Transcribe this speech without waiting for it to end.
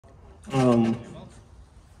Um,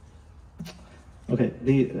 okay,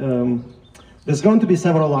 there's going to be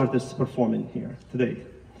several artists performing here today.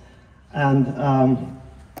 And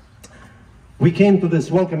we came to this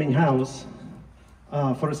welcoming house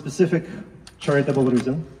for a specific charitable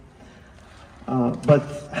reason. But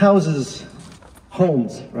houses,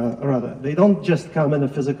 homes rather, they don't just come in a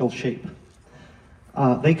physical shape.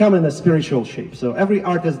 They come in a spiritual shape. So every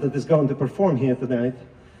artist that is going to perform here tonight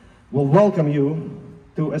will welcome you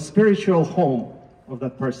to a spiritual home of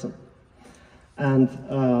that person. And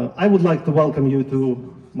I would like to welcome you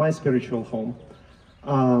to my spiritual home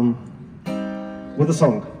with a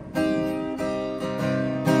song.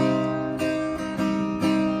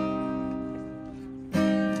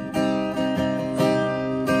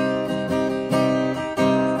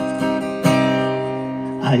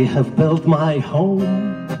 I have built my home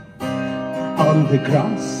on the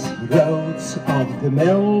crossroads of the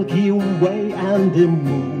Milky Way and the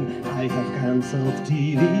moon. I have cancelled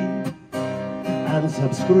TV and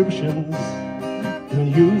subscriptions to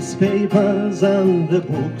newspapers and the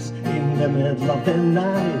books. In the middle of the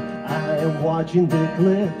night, I am watching the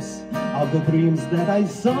clips of the dreams that I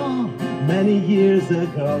saw many years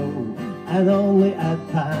ago. And only at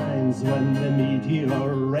times when the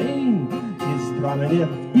meteor rain is drumming a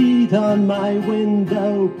beat on my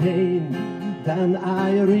window pane, then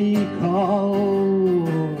I recall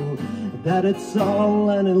that it's all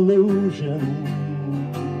an illusion.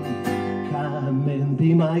 Come and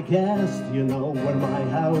be my guest, you know where my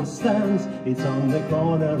house stands. It's on the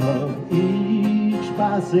corner of each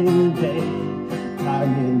passing day.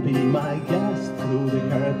 Come and be my guest through the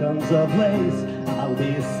curtains of lace. I'll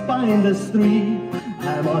be spying the street,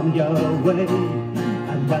 I'm on your way.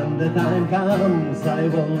 And when the time comes, I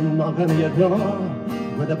will knock on your door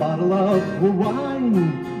with a bottle of wine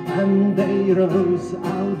and a rose.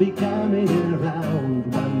 I'll be coming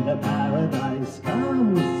around when the paradise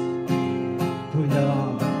comes to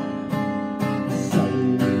your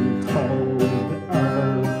so-called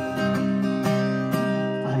earth.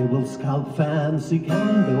 I will sculpt fancy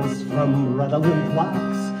candles from redolent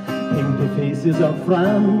wax, paint the faces of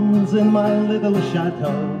friends in my little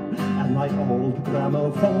chateau, and my old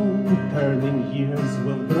gramophone turning years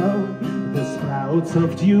will grow. The sprouts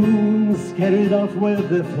of tunes carried off with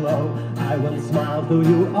the flow. I will smile to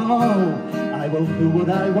you all, I will do what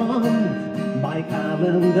I want. My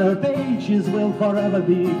calendar pages will forever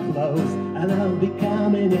be closed, and I'll be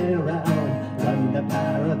coming around when the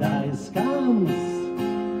paradise comes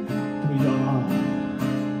to your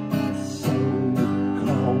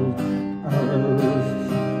so-called earth.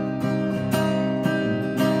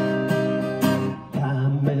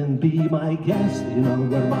 Come and be my guest, you know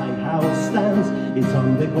where my house stands. It's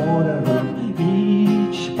on the corner of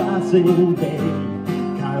each passing day.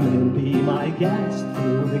 Come and be my guest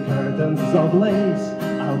through the curtains of lace.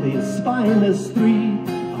 I'll be spying the street,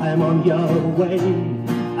 I'm on your way.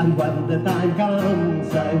 And when the time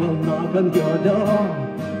comes, I will knock on your door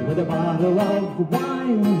with a bottle of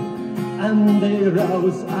wine and a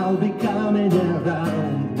rose. I'll be coming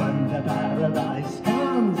around when the paradise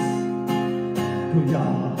comes to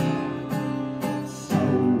your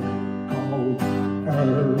so-called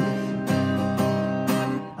earth.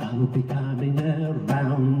 I'll be coming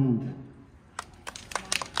around.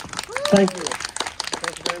 Thank you.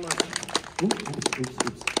 Thank you very much.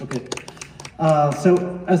 Oops. Okay. So,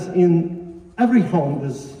 as in every home,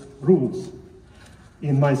 there's rules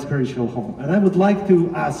in my spiritual home. And I would like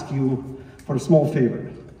to ask you for a small favor.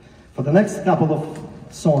 For the next couple of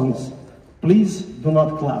songs, please do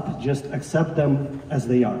not clap, just accept them as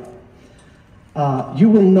they are. You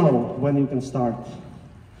will know when you can start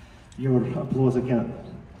your applause again.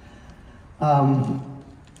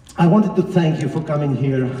 I wanted to thank you for coming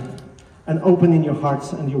here and opening your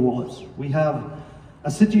hearts and your wallets. We have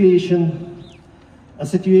a situation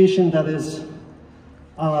that is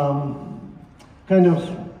kind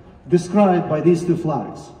of described by these two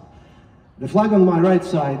flags. The flag on my right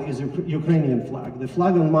side is a Ukrainian flag. The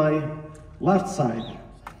flag on my left side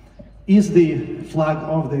is the flag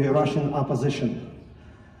of the Russian opposition.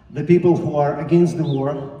 The people who are against the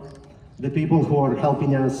war, the people who are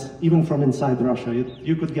helping us, even from inside Russia.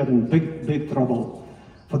 You could get in big trouble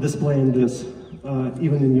for displaying this,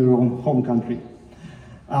 even in your own home country.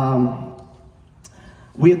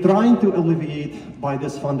 We are trying to alleviate, by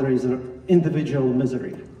this fundraiser, individual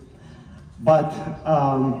misery. But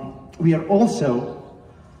we are also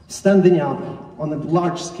standing up on a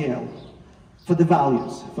large scale for the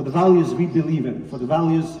values we believe in, for the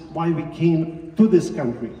values why we came to this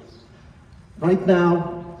country. Right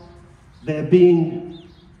now,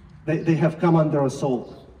 they have come under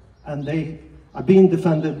assault, and they are being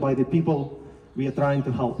defended by the people we are trying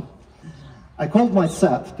to help. I called my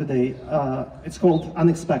set today, it's called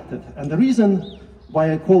Unexpected. And the reason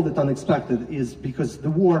why I called it Unexpected is because the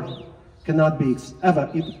war cannot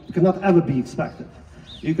ever be expected.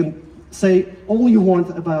 You can say all you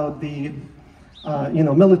want about the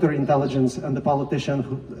military intelligence and the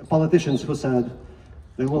politicians who said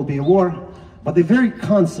there will be a war, but the very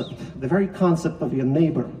concept of your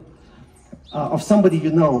neighbor, of somebody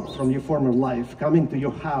you know from your former life, coming to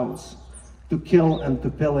your house to kill and to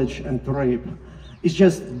pillage and to rape, is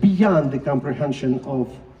just beyond the comprehension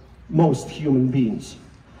of most human beings.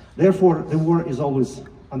 Therefore, the war is always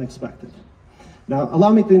unexpected. Now,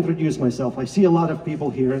 allow me to introduce myself. I see a lot of people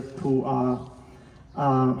here whom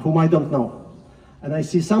I don't know. And I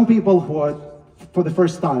see some people who are for the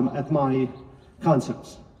first time at my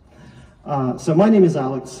concerts. So my name is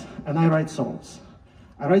Alex, and I write songs.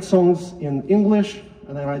 I write songs in English,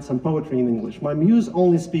 and I write some poetry in English. My muse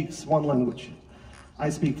only speaks one language. I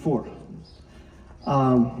speak four.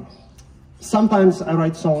 Sometimes I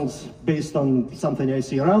write songs based on something I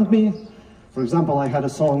see around me. For example, I had a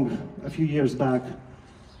song a few years back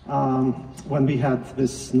when we had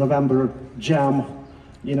this November jam,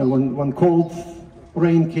 when cold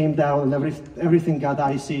rain came down and everything got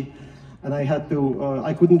icy, and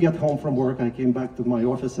I couldn't get home from work. I came back to my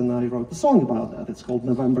office and I wrote a song about that. It's called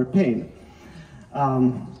November Pain.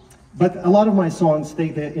 But a lot of my songs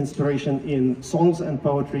take their inspiration in songs and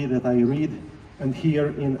poetry that I read and hear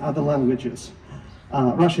in other languages.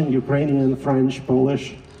 Russian, Ukrainian, French,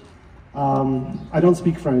 Polish. I don't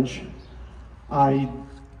speak French. I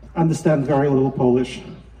understand very little Polish.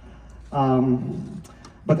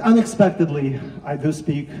 But unexpectedly, I do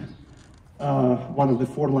speak one of the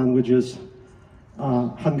four languages,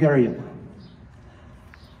 Hungarian.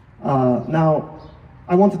 Now,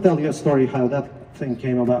 I want to tell you a story how that thing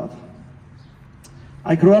came about.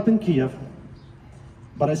 I grew up in Kiev,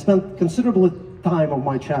 but I spent considerable time of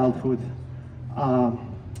my childhood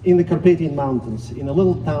in the Carpathian Mountains, in a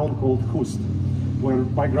little town called Hust, where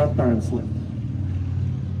my grandparents lived.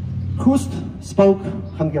 Hust spoke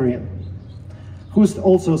Hungarian. Hust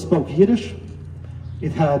also spoke Yiddish.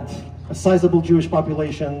 It had a sizable Jewish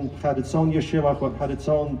population, had its own yeshiva, had its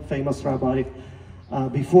own famous rabbi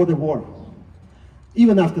before the war.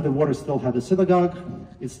 Even after the war, it still had a synagogue.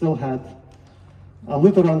 It still had a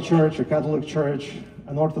Lutheran church, a Catholic church,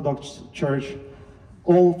 an Orthodox church,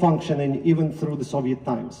 all functioning even through the Soviet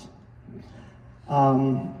times.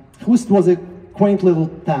 Hust was a quaint little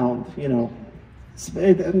town,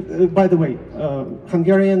 By the way,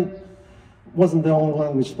 Hungarian wasn't the only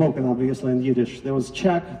language spoken, obviously, in Yiddish. There was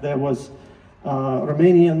Czech, there was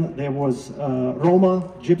Romanian, there was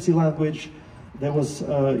Roma, Gypsy language, there was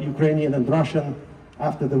Ukrainian and Russian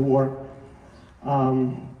after the war.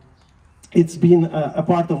 It's been a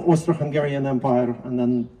part of Austro-Hungarian Empire and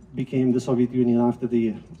then became the Soviet Union after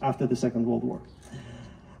the Second World War.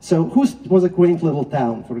 So Hust was a quaint little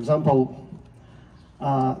town. For example,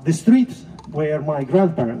 the street where my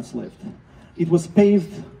grandparents lived, it was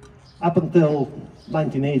paved up until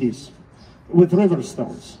 1980s with river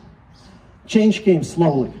stones. Change came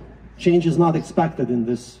slowly. Change is not expected in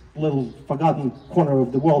this little forgotten corner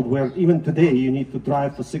of the world where even today you need to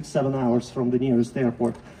drive for 6-7 hours from the nearest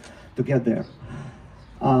airport to get there.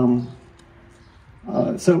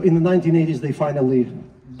 So in the 1980s, they finally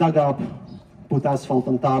dug up, put asphalt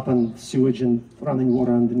on top and sewage and running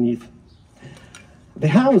water underneath. The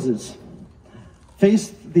houses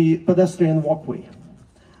faced the pedestrian walkway,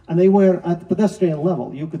 and they were at pedestrian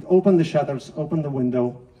level. You could open the shutters, open the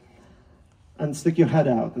window, and stick your head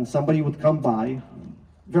out, and somebody would come by.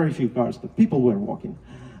 Very few cars, but people were walking.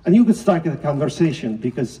 And you could start a conversation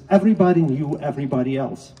because everybody knew everybody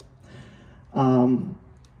else.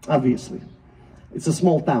 Obviously. It's a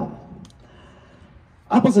small town.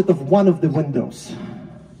 Opposite of one of the windows,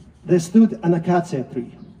 there stood an acacia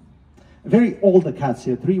tree. A very old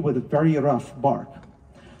acacia tree with a very rough bark.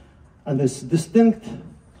 And this distinct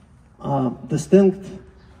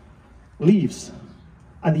leaves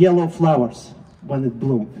and yellow flowers when it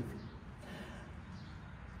bloomed.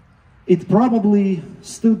 It probably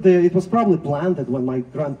stood there, it was probably planted when my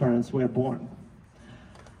grandparents were born.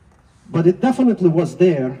 But it definitely was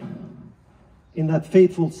there in that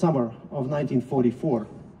fateful summer of 1944,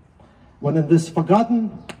 when in this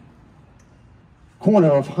forgotten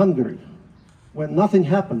corner of Hungary, when nothing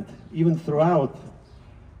happened, even throughout,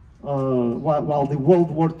 while the World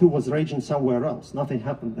War II was raging somewhere else, nothing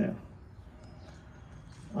happened there.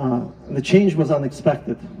 The change was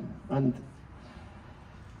unexpected. And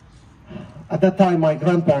at that time, my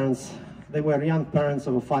grandparents, they were young parents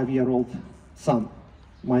of a 5-year-old son,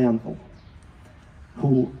 my uncle.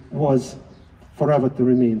 who was forever to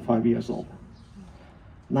remain 5 years old.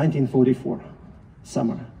 1944,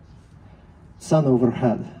 summer. Sun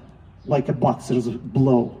overhead, like a boxer's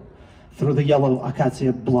blow through the yellow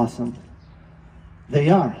acacia blossom. They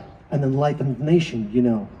are an enlightened nation, you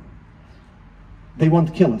know. They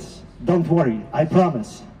won't kill us. Don't worry, I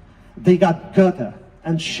promise. They got Goethe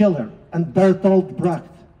and Schiller and Bertolt Brecht.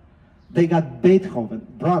 They got Beethoven,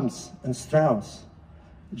 Brahms, and Strauss.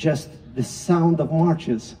 Just the sound of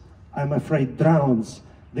marches, I'm afraid, drowns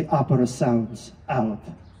the opera sounds out.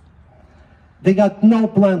 They got no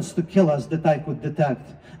plans to kill us that I could detect,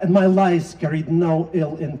 and my lies carried no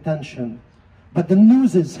ill intention. But the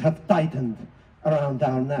nooses have tightened around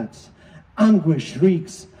our necks. Anguish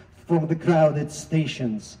reeks from the crowded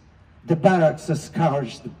stations. The barracks are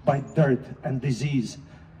scourged by dirt and disease.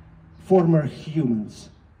 Former humans,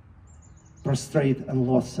 prostrate and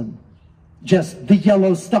loathsome. Just the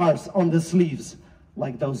yellow stars on the sleeves,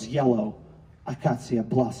 like those yellow acacia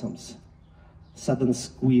blossoms. Sudden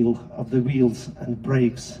squeal of the wheels and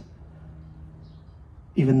brakes.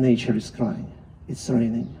 Even nature is crying. It's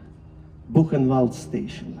raining. Buchenwald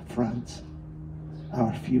Station, France.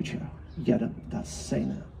 Our future, yet does say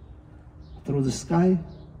now. Through the sky,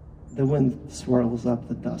 the wind swirls up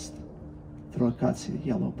the dust through acacia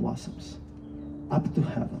yellow blossoms, up to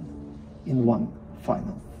heaven in one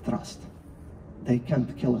final thrust. They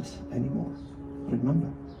can't kill us anymore. Remember,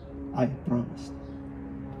 I promised.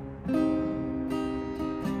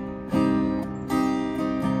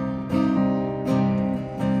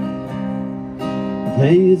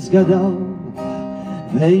 ויץ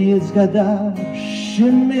גדל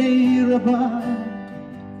שמי רבה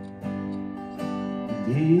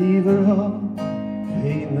דיברו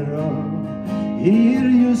ואמרו hear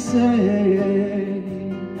you say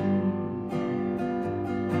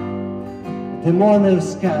the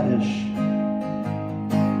mourner's Kaddish,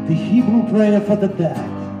 the Hebrew prayer for the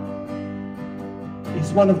dead,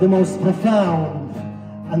 is one of the most profound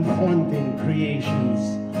and haunting creations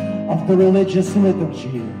of the religious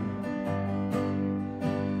liturgy.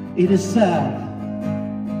 It is said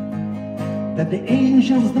that the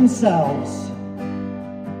angels themselves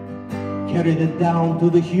carried it down to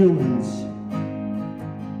the humans.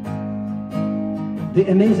 The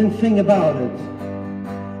amazing thing about it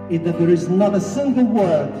is that there is not a single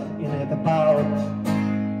word in it about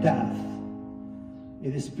death.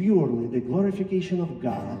 It is purely the glorification of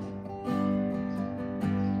God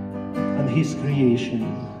and His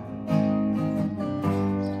creation.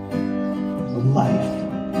 Life.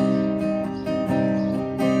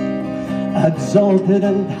 Exalted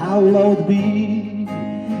and hallowed be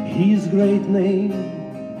His great name,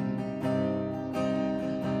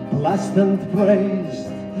 blessed and praised,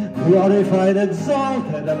 glorified,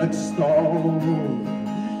 exalted and extolled,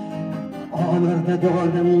 honored,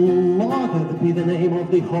 adored and lauded be the name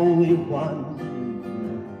of the Holy One.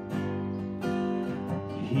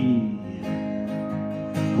 He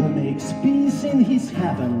who makes peace in His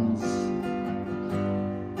heavens,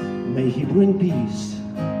 may He bring peace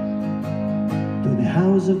to the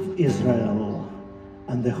house of Israel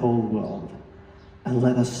and the whole world. And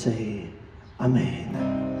let us say, Amen.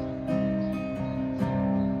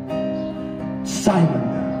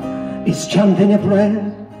 Simon is chanting a prayer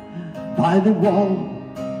by the wall.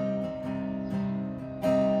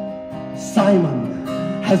 Simon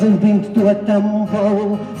hasn't been to a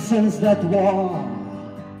temple since that war.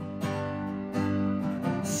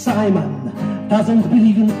 Simon doesn't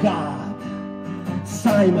believe in God.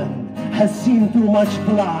 Simon has seen too much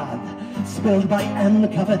blood spilled by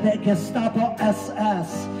NKVD, Gestapo,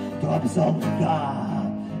 SS to absolve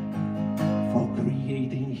God for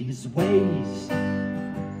creating His ways.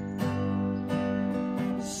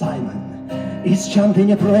 Simon is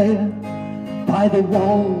chanting a prayer by the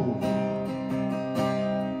wall.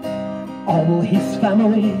 All his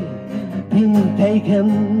family been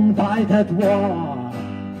taken by that war.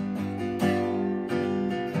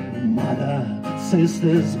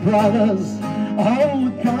 Sisters, brothers, all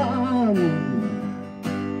gone.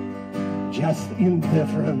 Just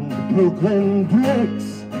indifferent Brooklyn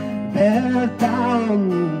bricks bear down.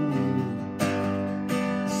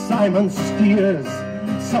 Simon's tears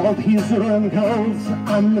solved his wrinkles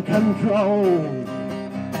uncontrolled.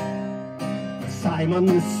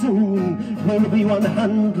 Simon soon will be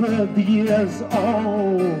 100 years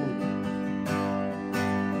old.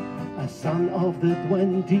 Son of the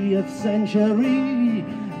 20th century,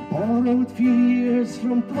 borrowed few years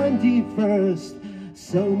from 21st.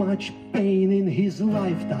 So much pain in his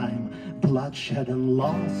lifetime, bloodshed and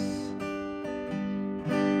loss.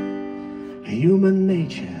 Human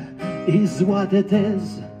nature is what it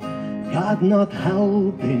is. God not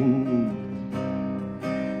helping.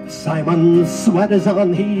 Simon sweat is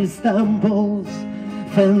on his temples,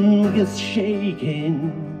 fingers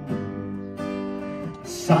shaking.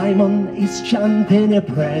 Simon is chanting a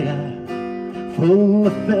prayer,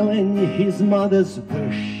 fulfilling his mother's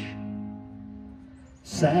wish.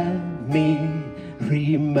 Send me,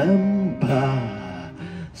 remember,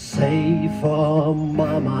 say for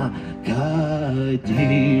Mama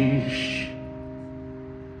Kaddish.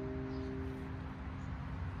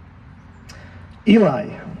 Eli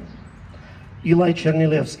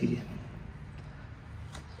Chernilevsky,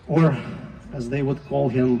 or as they would call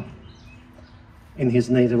him in his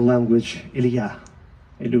native language, Ilya,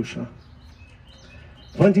 Ilyusha.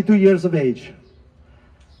 22 years of age.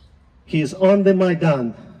 He is on the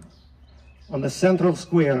Maidan, on the central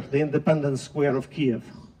square, the Independence Square of Kiev.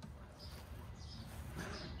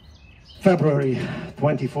 February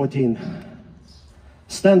 2014,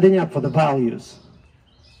 standing up for the values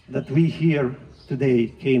that we here today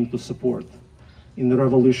came to support in the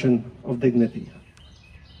Revolution of Dignity.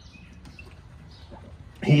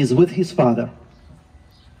 He is with his father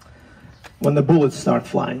when the bullets start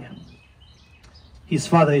flying. His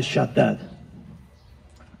father is shot dead.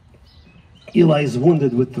 Eli is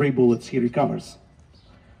wounded with 3 bullets. He recovers.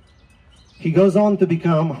 He goes on to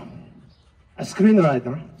become a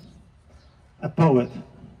screenwriter, a poet,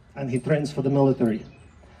 and he trains for the military.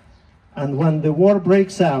 And when the war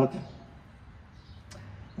breaks out,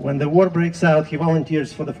 he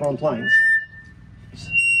volunteers for the front lines.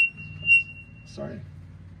 Sorry.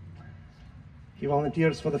 He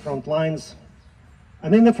volunteers for the front lines,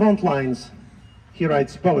 and in the front lines, he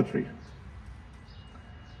writes poetry.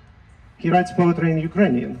 He writes poetry in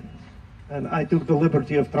Ukrainian, and I took the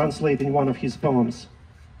liberty of translating one of his poems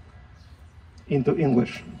into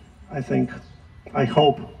English. I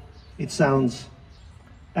hope it sounds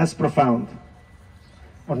as profound,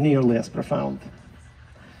 or nearly as profound.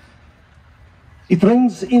 It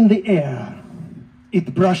rings in the air,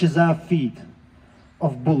 it brushes our feet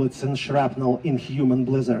of bullets and shrapnel in human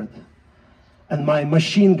blizzard. And my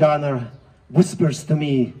machine gunner whispers to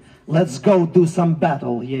me, let's go do some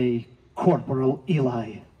battle, yea, Corporal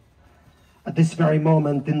Eli. At this very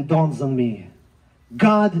moment it dawns on me,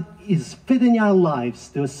 God is fitting our lives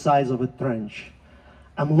to the size of a trench.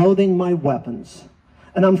 I'm loading my weapons,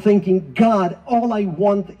 and I'm thinking, God, all I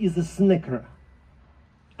want is a Snicker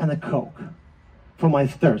and a Coke for my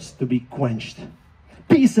thirst to be quenched.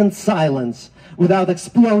 Peace and silence, without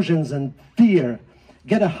explosions and fear.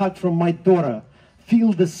 Get a hug from my daughter,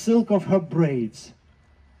 feel the silk of her braids.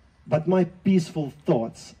 But my peaceful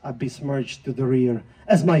thoughts are besmirched to the rear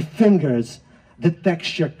as my fingers the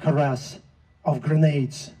texture caress of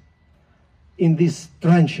grenades. In these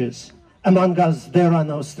trenches, among us there are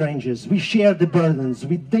no strangers. We share the burdens,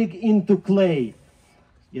 we dig into clay.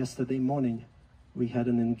 Yesterday morning we had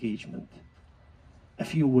an engagement. A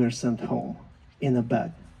few were sent home in a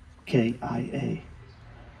bag, KIA.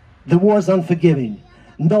 The war's unforgiving,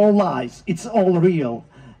 no lies, it's all real.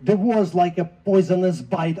 The war's like a poisonous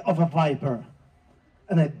bite of a viper.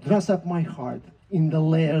 And I dress up my heart in the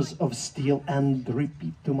layers of steel and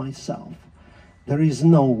repeat to myself, there is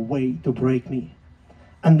no way to break me.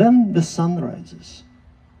 And then the sun rises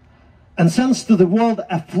and sends to the world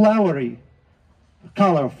a flowery,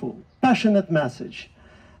 colorful, passionate message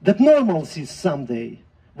that normalcy someday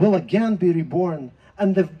will again be reborn,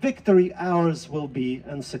 and the victory ours will be,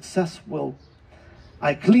 and success will.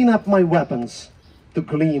 I clean up my weapons to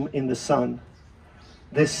gleam in the sun.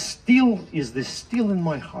 The steel is the steel in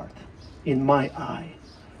my heart, in my eye.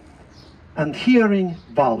 And hearing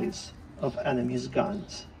volleys of enemies'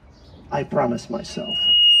 guns, I promise myself,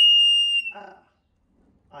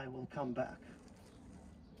 I will come back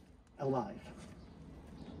alive.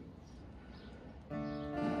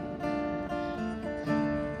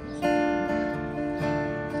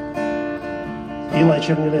 Eli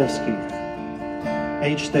Chernilevsky,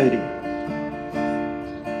 age 30,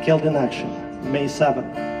 killed in action, May 7,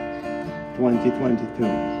 2022.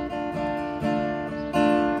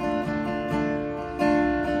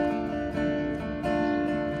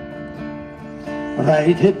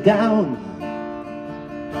 Write it down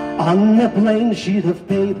on a plain sheet of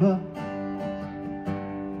paper,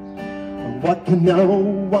 what to no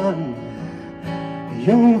one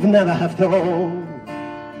you've never have told.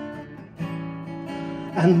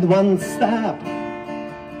 And one step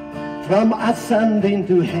from ascending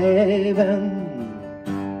to heaven,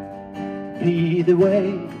 be the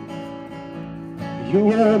way you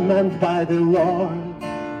were meant by the Lord.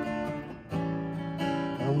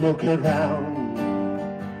 Look around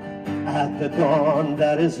at the dawn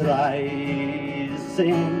that is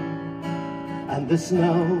rising. and the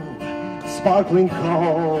snow sparkling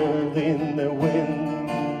cold in the wind.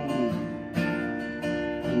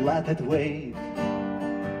 Let it wait,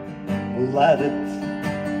 let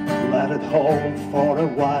it hold for a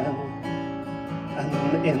while,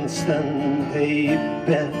 an instant a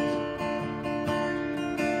bit.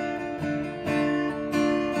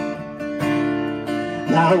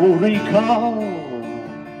 Now recall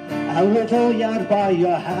a little yard by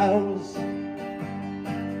your house,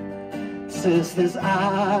 sister's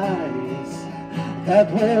eyes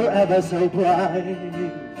that were ever so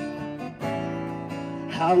bright,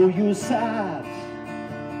 how you sat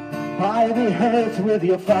by the hearth with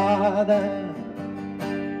your father,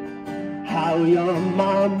 how your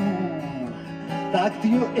mom tucked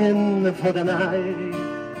you in for the night.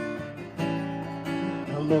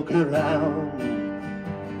 Look around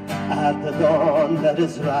at the dawn that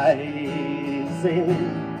is rising,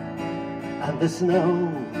 and the snow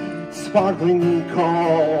sparkling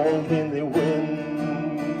cold in the wind.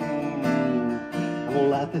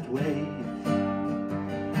 Let it wait,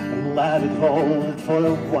 let it hold for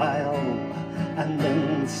a while, an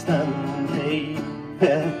instant a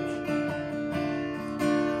bit.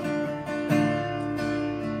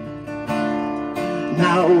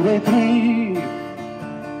 Now retrieve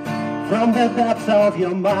from the depths of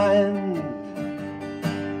your mind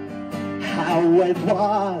how it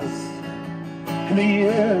was,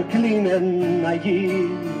 clear, clean and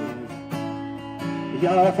naive,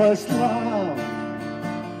 your first love,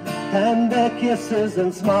 tender kisses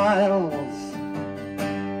and smiles.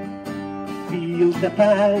 Feel the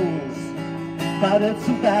pangs, but it's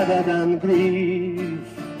better than grief.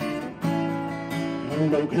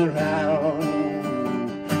 Look around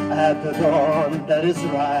at the dawn that is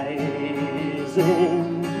rising,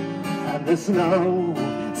 and the snow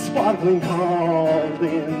sparkling cold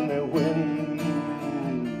in the wind.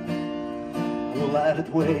 Let it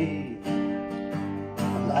wait,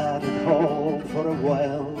 let it hold for a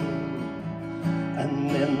while, an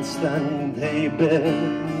instant a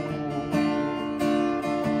bit.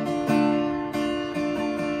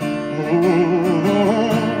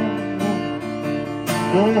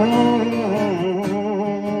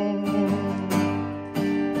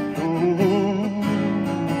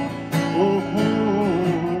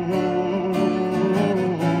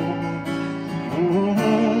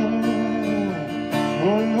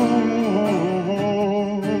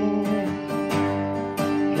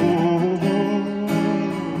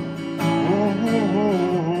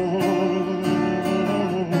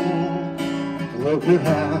 Look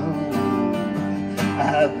around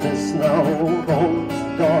at the snow-cold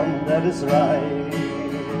dawn that is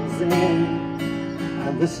rising,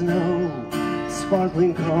 and the snow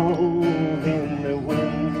sparkling cold in the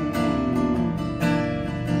wind.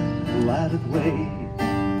 Let it wait,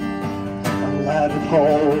 let it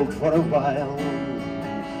hold for a while,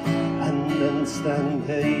 an instant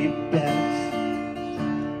a bit.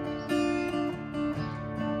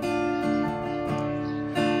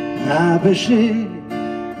 Напиши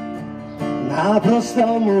на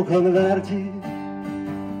простому конверті,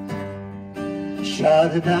 що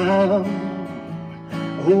ти там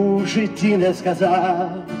у житті не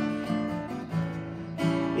сказав,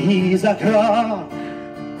 і за крок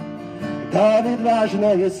до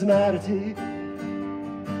відважної смерті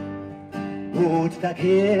будь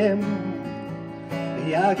таким,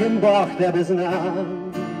 яким Бог тебе знав,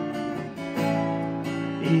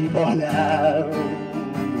 і поглянь,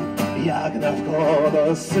 як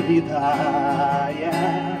навколо світає,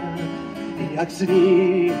 як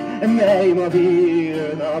сніг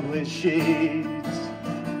неймовірно блищить.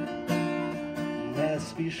 Не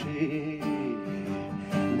спіши,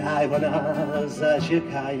 най вона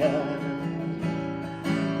зачекає.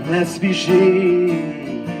 Не спіши,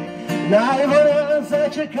 най вона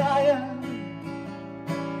зачекає.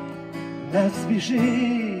 Не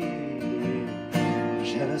спіши,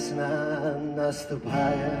 вже весна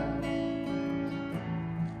наступає.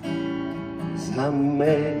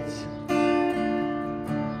 Замить.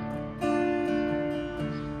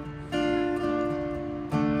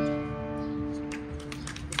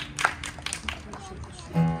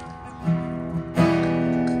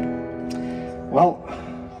 Well,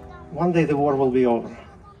 one day the war will be over,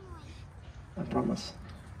 I promise.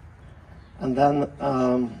 And then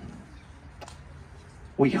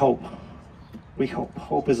we hope. We hope.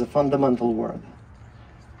 Hope is a fundamental word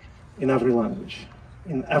in every language.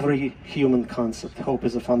 In every human concept, hope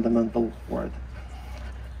is a fundamental word.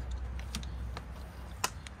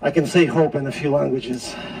 I can say hope in a few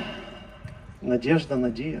languages. Надежда,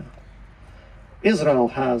 Nadia. Israel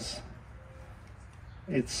has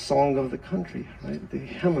its song of the country, right? The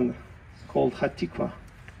hymn called Hatikva,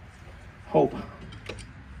 hope.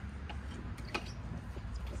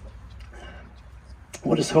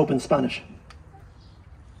 What is hope in Spanish?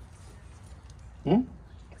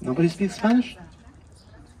 Nobody speaks Spanish?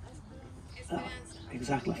 Oh,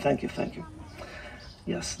 exactly, thank you, thank you.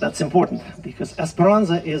 Yes, that's important, because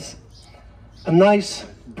esperanza is a nice,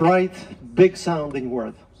 bright, big-sounding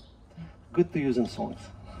word. Good to use in songs.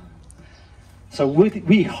 So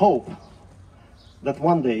we hope that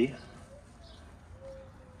one day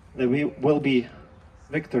there will be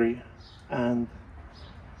victory, and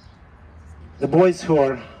the boys who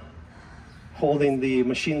are holding the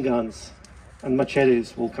machine guns and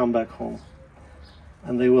machetes will come back home,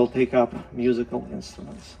 and they will take up musical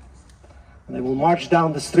instruments, and they will march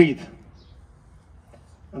down the street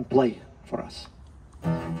and play for us.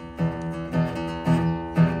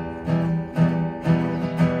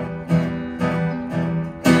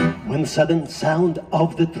 When sudden sound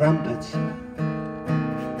of the trumpets,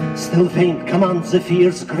 still faint, commands a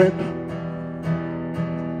fierce grip,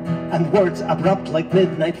 and words abrupt like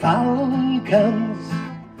midnight falcons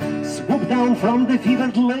swoop down from the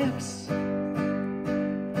fevered lips.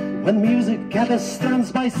 When music gathers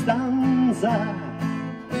stanza by stanza,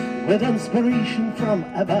 with inspiration from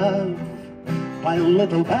above, by a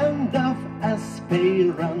little band of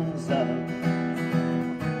esperanza,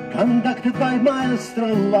 conducted by maestro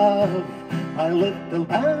love, by a little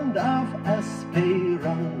band of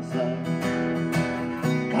esperanza,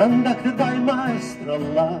 conducted by maestro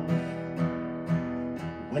love.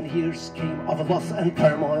 When years came of loss and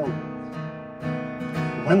turmoil,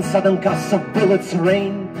 when sudden gusts of bullets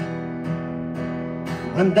rained,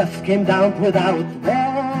 when death came down without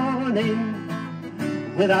warning,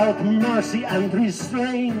 without mercy and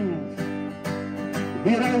restraint,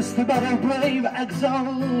 we rose to battle brave,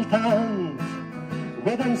 exultant,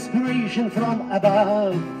 with inspiration from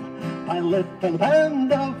above, by a little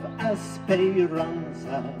band of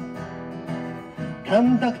esperanza,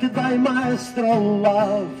 conducted by maestro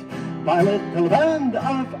love, by a little band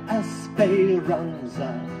of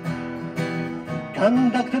esperanza,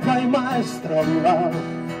 conducted by maestro love.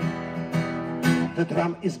 The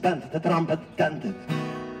drum is bent, the trumpet dented,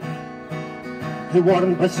 the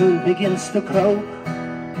worn bassoon begins to croak,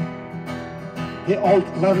 the old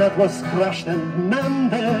clarinet was crushed and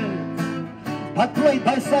mended, but played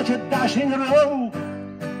by such a dashing rogue.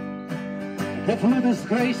 The flutist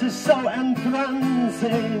grace is so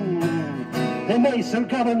entrancing, the macer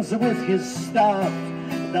governs with his staff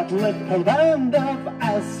that little band of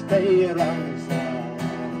esperanza,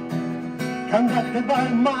 conducted by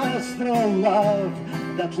maestro love,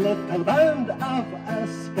 that little band of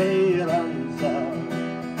esperanza,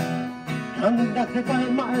 conducted by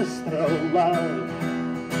maestro love.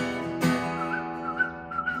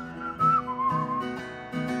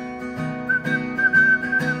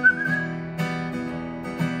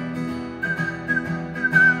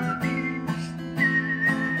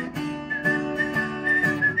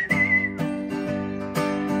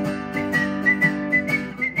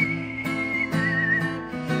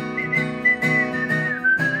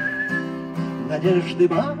 Надежды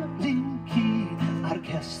маленький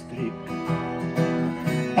оркестрик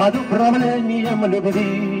под управлением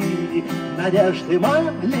любви, надежды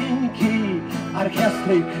маленький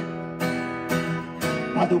оркестрик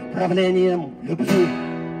под управлением любви.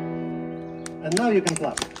 And now you can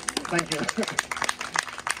clap. Thank you.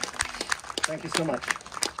 Thank you so much.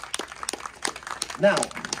 Now,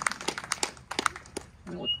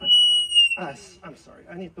 I'm sorry,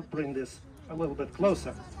 I need to bring this a little bit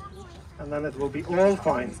closer, and then it will be all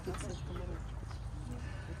fine.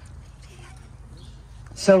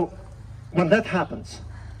 So, when that happens,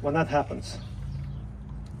 when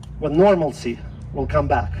normalcy will come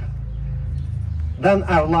back, then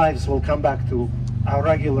our lives will come back to our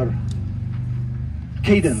regular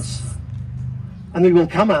cadence, and we will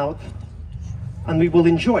come out and we will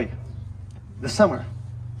enjoy the summer,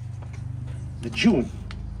 the June,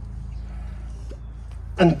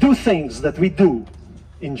 and do things that we do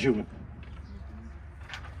in June.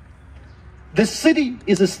 The city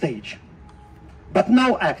is a stage, but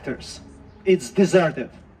no actors. It's deserted.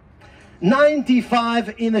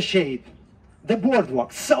 95 in the shade. The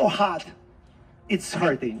boardwalk, so hot, it's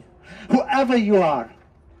hurting. Whoever you are,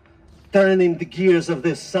 turning the gears of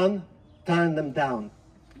this sun, turn them down.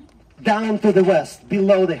 Down to the west,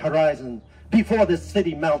 below the horizon, before the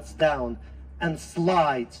city melts down and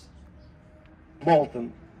slides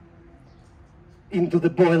molten into the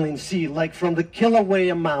boiling sea, like from the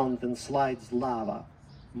Kilauea mountain slides lava,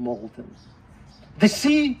 molten. The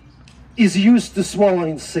sea is used to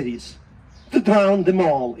swallowing cities, to drown them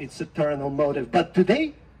all, its eternal motive. But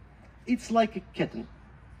today, It's like a kitten.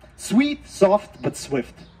 Sweet, soft, but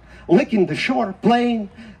swift. Licking the shore, playing,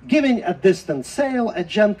 giving a distant sail a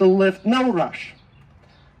gentle lift, no rush.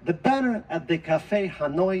 The banner at the Café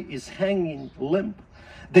Hanoi is hanging limp.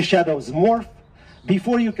 The shadows morph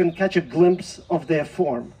before you can catch a glimpse of their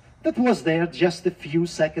form that was there just a few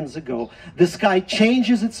seconds ago. The sky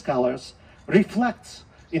changes its colors, reflects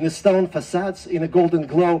in the stone facades in a golden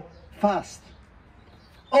glow, fast.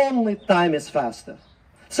 Only time is faster.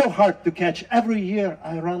 So hard to catch. Every year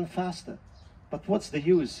I run faster. But what's the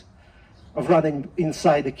use of running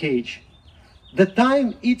inside a cage? The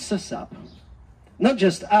time eats us up. Not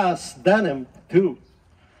just us, denim too.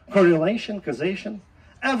 Correlation, causation.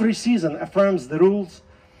 Every season affirms the rules.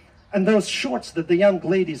 And those shorts that the young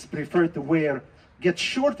ladies prefer to wear get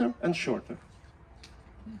shorter and shorter.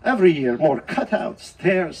 Every year, more cutouts,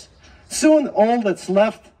 tears. Soon all that's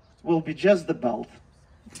left will be just the belt.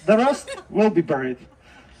 The rest will be buried.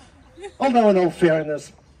 Although in all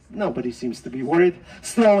fairness, nobody seems to be worried.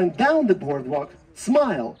 Strolling down the boardwalk,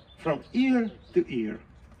 smile from ear to ear.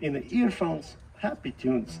 In the earphones, happy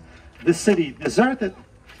tunes. The city deserted.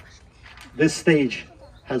 This stage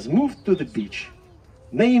has moved to the beach.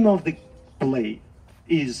 Name of the play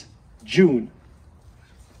is June.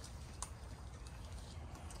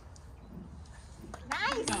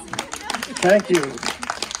 Nice. Thank you.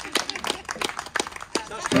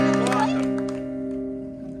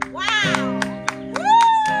 Wow.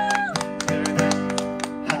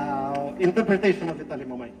 Woo! Interpretation of Italy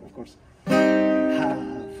Momai, of course.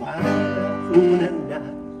 Havana, una na.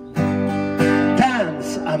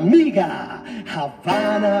 Dance, amiga.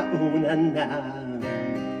 Havana, una na.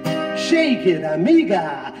 Shake it,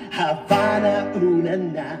 amiga, Havana, una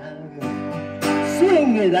na.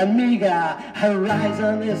 Swing it, amiga,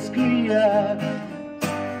 horizon is clear.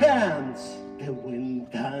 Dance, the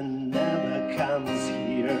winter never comes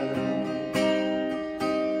here.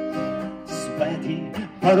 Sweaty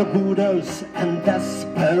barbudos and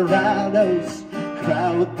desperados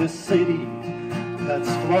crowd the city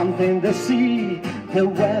that's fronting the sea. The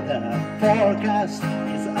weather forecast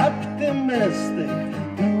is optimistic.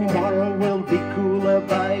 Tomorrow will be cooler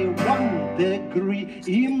by 1 degree.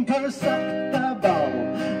 Imperceptible,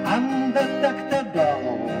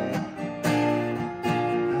 undetectable.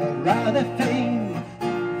 Rather faint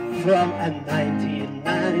from a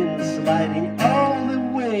 99 sliding all the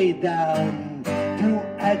way down to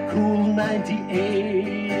a cool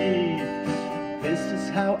 98. This is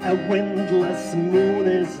how a windless moon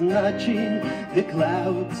is nudging the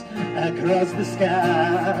clouds across the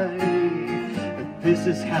sky. This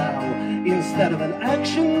is how, instead of an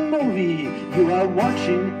action movie, you are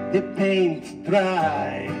watching the paint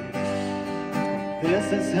dry.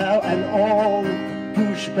 This is how an old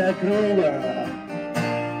pushback ruler,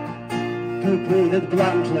 to put it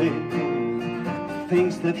bluntly,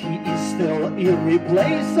 thinks that he is still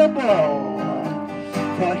irreplaceable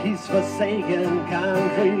for his forsaken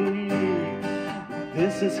country.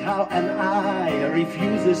 This is how an eye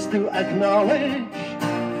refuses to acknowledge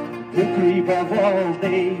the creep of old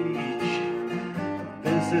age.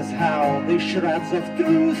 This is how the shreds of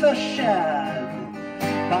truth are shed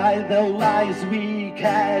by the lies we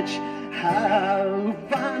catch.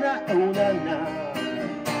 Havana, oh na na.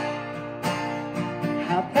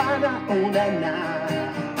 Havana, oh na na.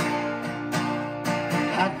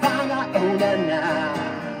 Havana, oh na na.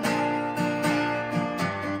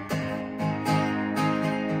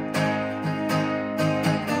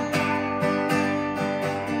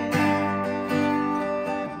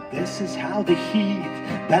 This is how the heat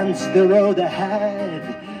bends the road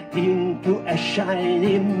ahead into a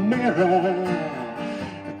shiny mirror.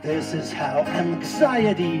 This is how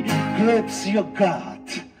anxiety grips your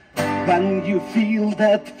gut when you feel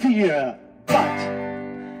that fear. But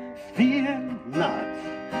fear not,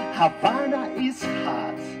 Havana is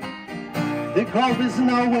hot. The cold is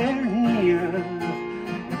nowhere near.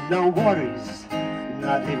 No worries,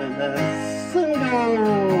 not even a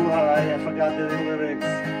single, I forgot the lyrics.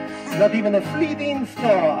 Not even a fleeting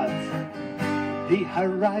thought. The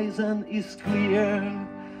horizon is clear.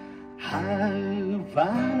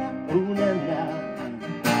 Havana, oh na na.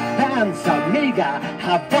 Dance, amiga,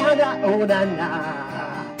 Havana, oh na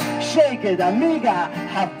na. Shake it, amiga,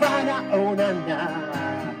 Havana, oh na na.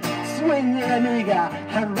 Swing it, amiga,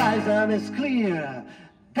 horizon is clear.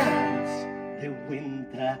 Dance, the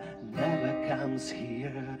winter never comes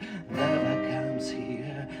here, never comes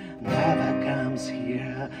here, never comes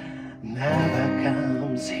here, never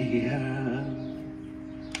comes here.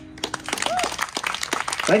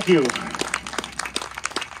 Thank you.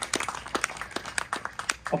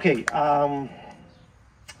 Okay,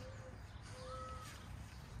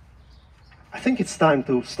 think it's time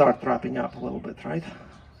to start wrapping up a little bit, right?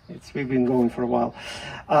 We've been going for a while.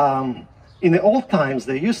 In the old times,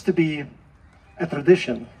 there used to be a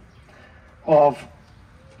tradition of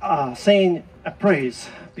saying a praise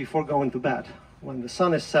before going to bed. When the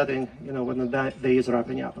sun is setting, you know, when the day is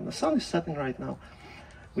wrapping up. And the sun is setting right now.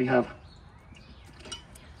 We have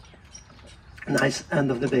a nice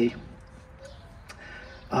end of the day.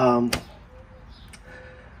 I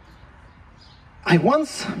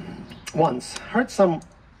once heard some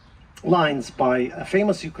lines by a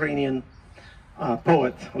famous Ukrainian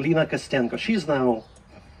poet, Lina Kostenko. She's now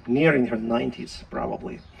nearing her 90s,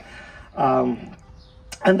 probably. And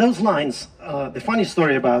those lines, the funny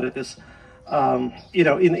story about it is, you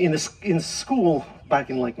know, in school, back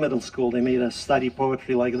in like middle school, they made us study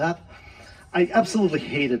poetry like that. I absolutely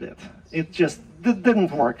hated it. It just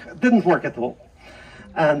didn't work. It didn't work at all.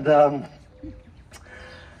 And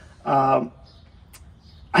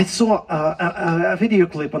I saw a video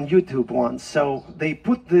clip on YouTube once. So they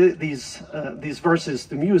put these verses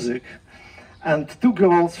to music, and two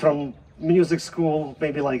girls from music school,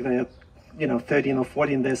 maybe like they're, you know, 13 or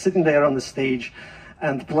 14, they're sitting there on the stage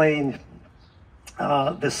and playing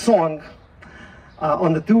the song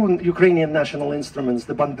on the two Ukrainian national instruments,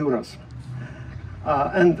 the banduras.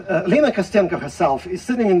 And Lina Kostenko herself is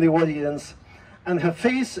sitting in the audience, and her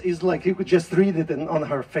face is like, you could just read it on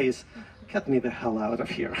her face. Get me the hell out of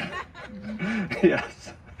here.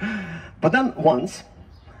 Yes. But then once,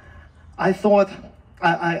 I thought,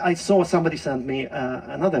 I saw somebody send me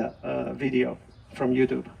another video from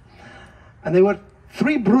YouTube. And there were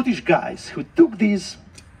three brutish guys who took these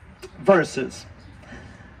verses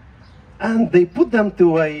and they put them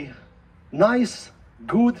to a nice,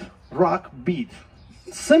 good rock beat.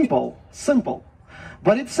 Simple, simple.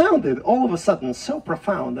 But it sounded all of a sudden so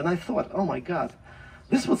profound, and I thought, oh my God,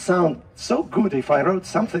 this would sound so good if I wrote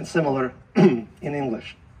something similar in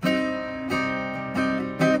English.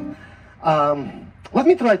 Let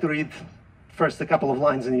me try to read first a couple of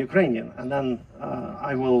lines in Ukrainian, and then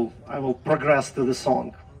I will progress to the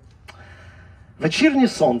song. Вечірнє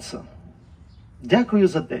сонце, дякую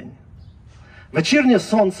за день. Вечірнє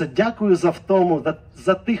сонце, дякую за втому,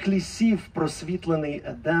 за тих лісів просвітлений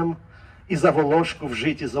едем і за волошку в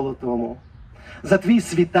житті золотому. За твій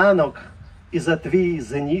світанок і за твій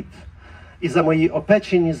зеніт, і за мої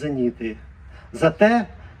опечені зеніти. За те,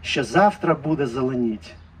 що завтра буде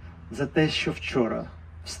зеленіть. За те, що вчора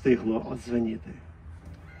встигло одзвеніти.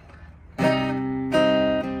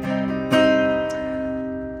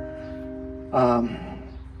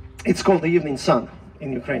 It's called the evening sun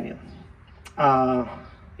in Ukrainian.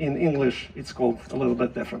 In English, it's called a little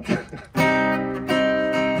bit different.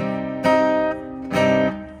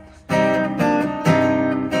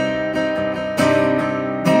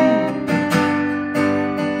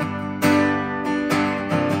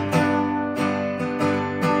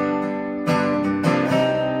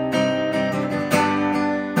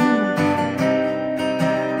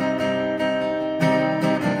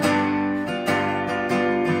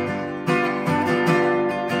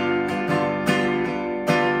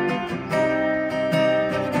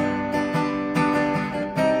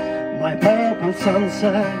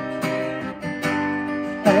 Sunset,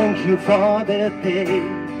 thank you for the day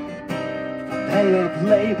of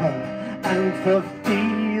labor and for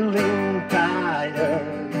feeling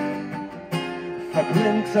tired, for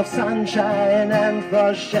blinks of sunshine and for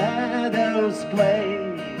shadows play,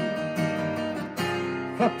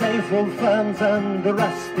 for faithful friends and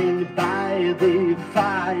resting by the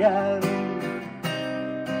fire.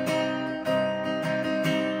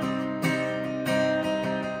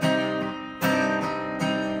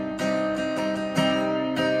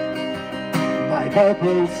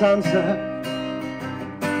 Purple sunset,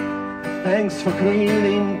 thanks for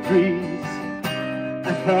greening trees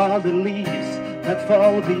and for the leaves that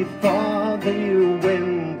fall before the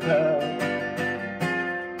winter,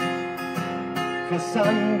 for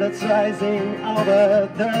sun that's rising over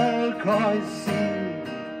turquoise sea,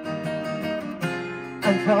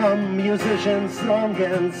 and for musicians' strong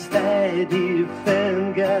and steady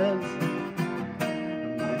fingers.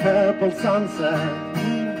 My purple sunset,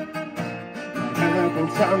 purple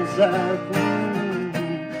sunset,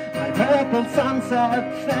 my purple sunset,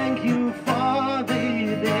 thank you for the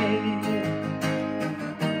day.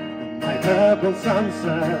 My purple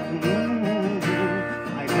sunset,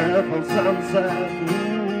 my purple sunset,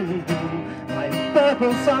 my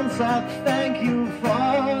purple sunset, thank you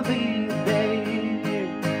for the day.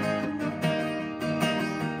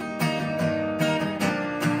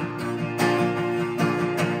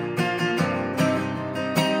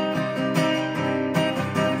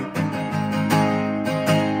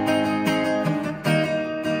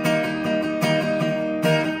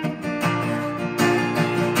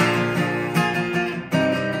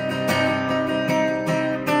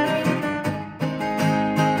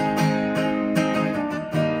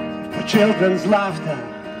 children's laughter,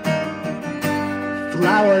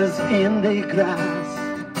 flowers in the grass,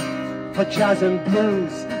 for jazz and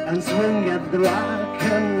blues and swing and rock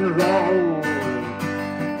and roll,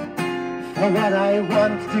 for what I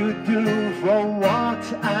want to do, for what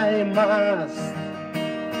I must,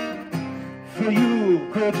 for you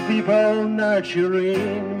good people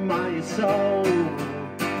nurturing my soul,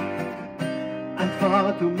 and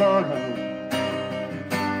for tomorrow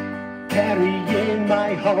carrying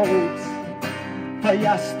my hopes, for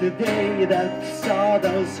yesterday that saw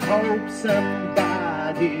those hopes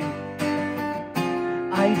embodied.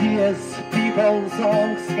 Ideas, people,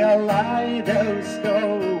 songs,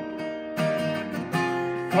 kaleidoscope,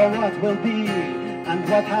 for what will be and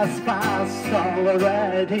what has passed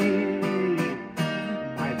already.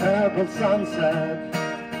 My purple sunset,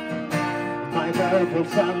 my purple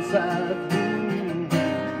sunset,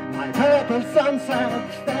 my purple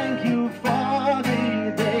sunset, thank you for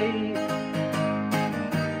the day.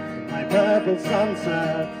 My purple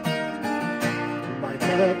sunset, my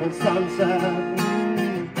purple sunset,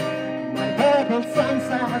 my purple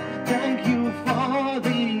sunset, thank you for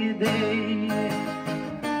the day.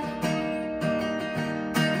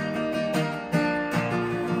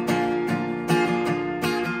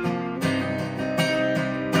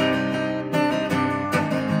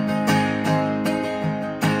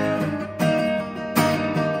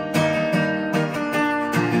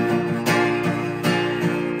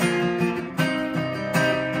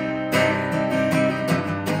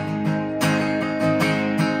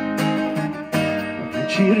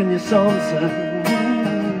 Вечірнє сонце,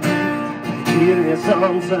 вечірнє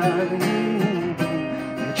сонце,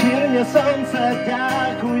 вечірнє сонце,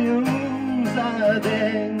 дякую за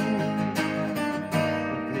день.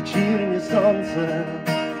 Вечірнє сонце,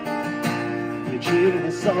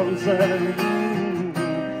 вечірнє сонце,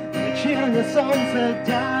 вечірнє сонце,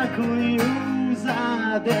 дякую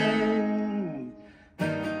за день.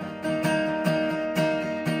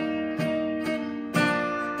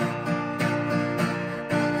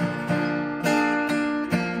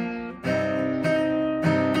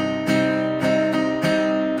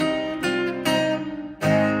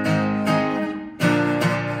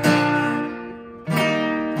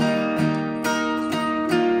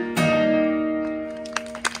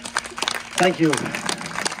 Thank you.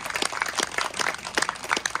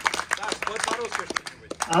 Спой по-русски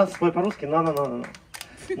что-нибудь. Спой по-русски? No.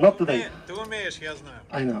 Not today. Ты умеешь, я знаю.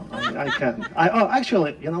 I know, I can.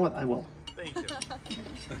 Actually, you know what? I will. Thank you.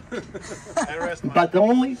 I rest my But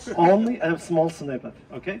only a small snippet,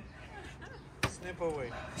 okay? snip away.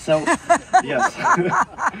 So, yes,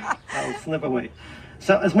 I'll snip away.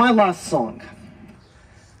 So, as my last song,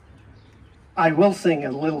 I will sing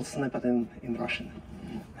a little snippet in Russian.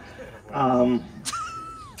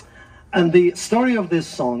 And the story of this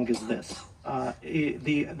song is this.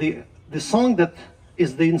 The song that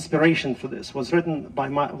is the inspiration for this was written by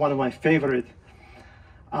one of my favorite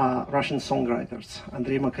Russian songwriters,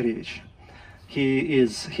 Andrei Makarevich.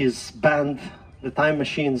 His band, The Time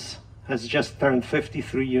Machines, has just turned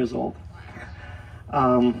 53 years old.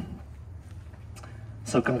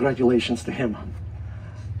 So congratulations to him.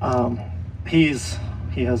 He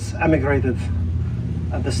has emigrated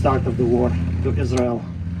at the start of the war to Israel,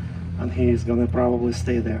 and he is going to probably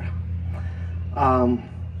stay there.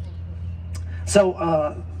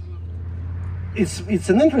 It's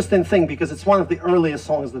an interesting thing because it's one of the earliest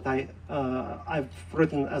songs that I've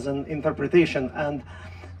written as an interpretation, and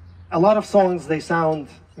a lot of songs, they sound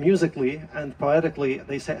musically and poetically,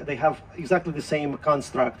 they have exactly the same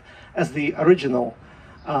construct as the original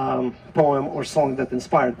poem or song that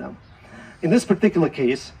inspired them. In this particular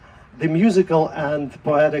case, the musical and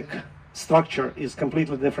poetic structure is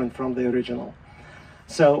completely different from the original.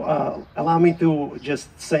 So allow me to just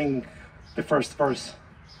sing the first verse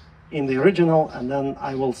in the original, and then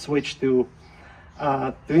I will switch to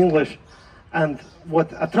English. And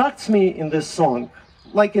what attracts me in this song,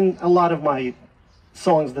 like in a lot of my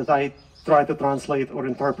songs that I try to translate or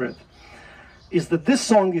interpret, is that this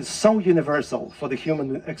song is so universal for the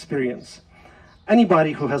human experience.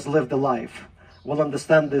 Anybody who has lived a life will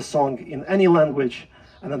understand this song in any language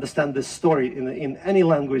and understand this story in any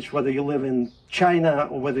language, whether you live in China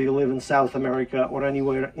or whether you live in South America or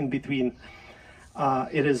anywhere in between.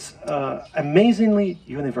 It is amazingly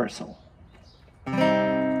universal.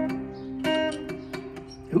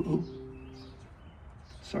 Ooh.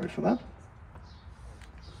 Sorry for that.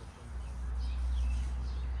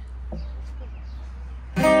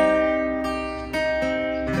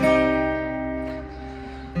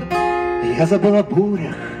 Я забыл о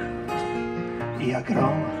бурях и о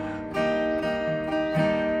громах.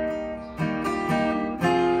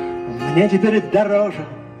 Мне теперь дороже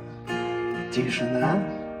тишина.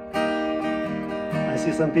 I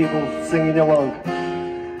see some people singing along.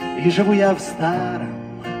 И живу я в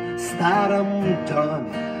старом, старом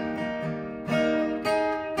доме.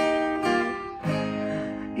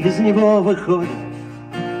 Из него выходят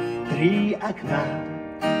 3 окна.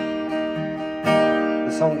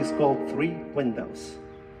 The song is called 3 Windows.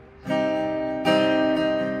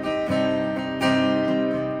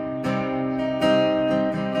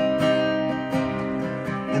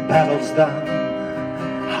 The battle's done,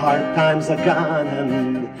 hard times are gone,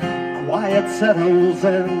 and quiet settles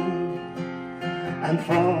in. And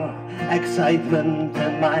for excitement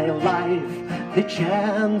in my life, the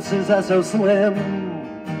chances are so slim.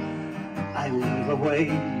 I live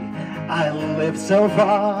away, I live so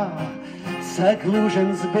far,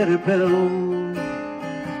 seclusion's bitter pill.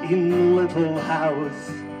 In little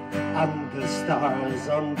house under stars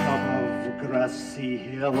on top of grassy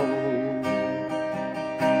hill.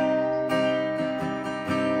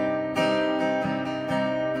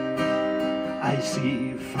 I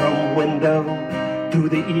see from window to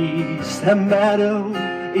the east a meadow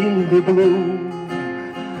in the blue,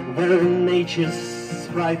 where nature's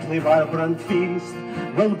sprightly vibrant feast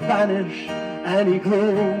will banish any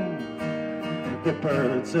gloom. The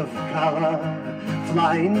birds of color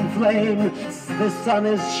fly in flames, the sun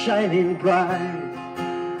is shining bright,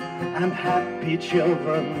 and happy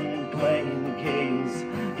children playing games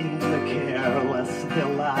in the careless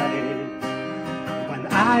delight. When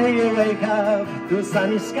I wake up to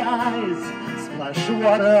sunny skies, splash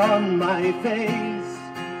water on my face,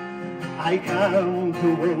 I come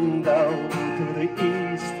to window to the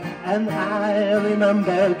east, and I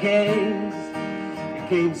remember games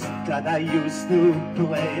that I used to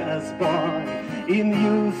play as boy in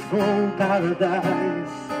youthful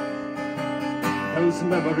paradise. Those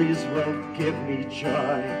memories will give me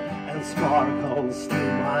joy and sparkles to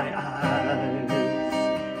my eyes.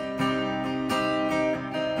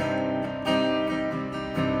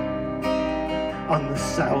 On the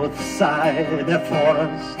south side, a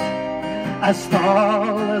forest as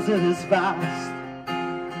tall as it is vast,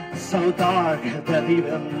 so dark that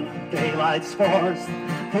even daylight's forced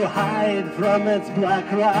to hide from its black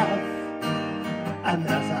wrath. And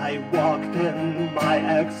as I walked in my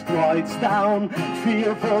exploits down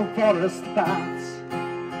fearful forest paths,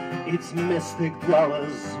 its mystic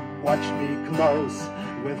dwellers watched me close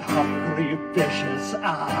with hungry, vicious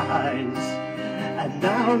eyes. And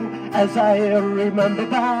now, as I remember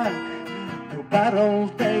back to battle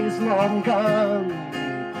days long gone,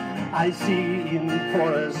 I see in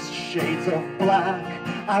forest shades of black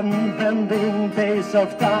unbending days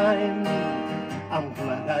of time. I'm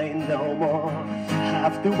glad I no more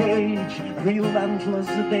have to wage relentless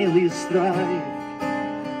daily strife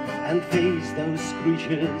and face those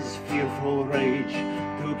creatures' fearful rage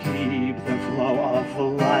to keep the flow of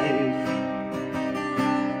life.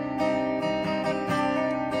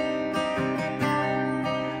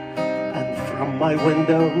 And from my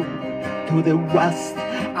window to the west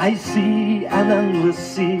I see an endless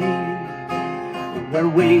sea, where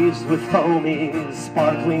waves with foamy,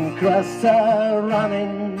 sparkling crests are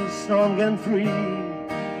running strong and free.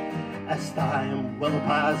 As time will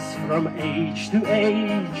pass from age to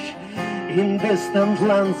age, in distant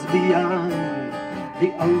lands beyond,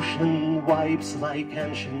 the ocean wipes like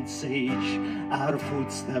ancient sage our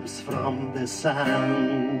footsteps from the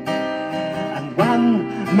sand. And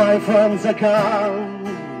when my friends are gone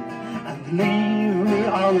and leave me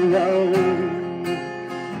all alone,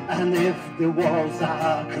 and if the walls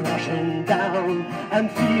are crashing down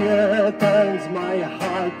and fear turns my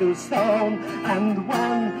heart to stone, and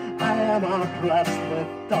when I am oppressed with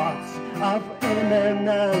thoughts of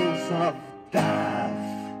imminence of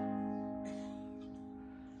death,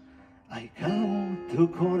 I come to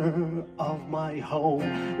corner of my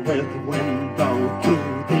home with window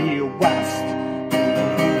to the west.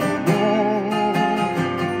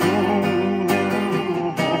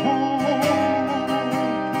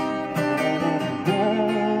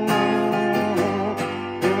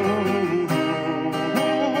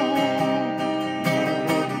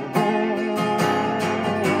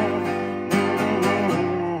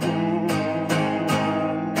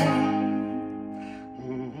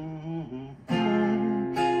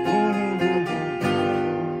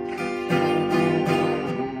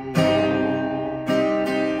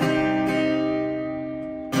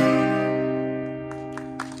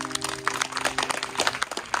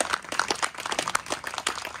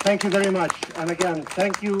 Thank you very much. And again,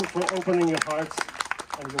 thank you for opening your hearts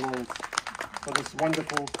and your worlds for this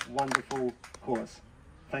wonderful, wonderful course.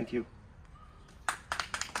 Thank you.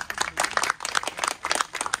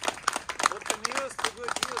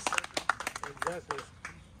 Yes, yes.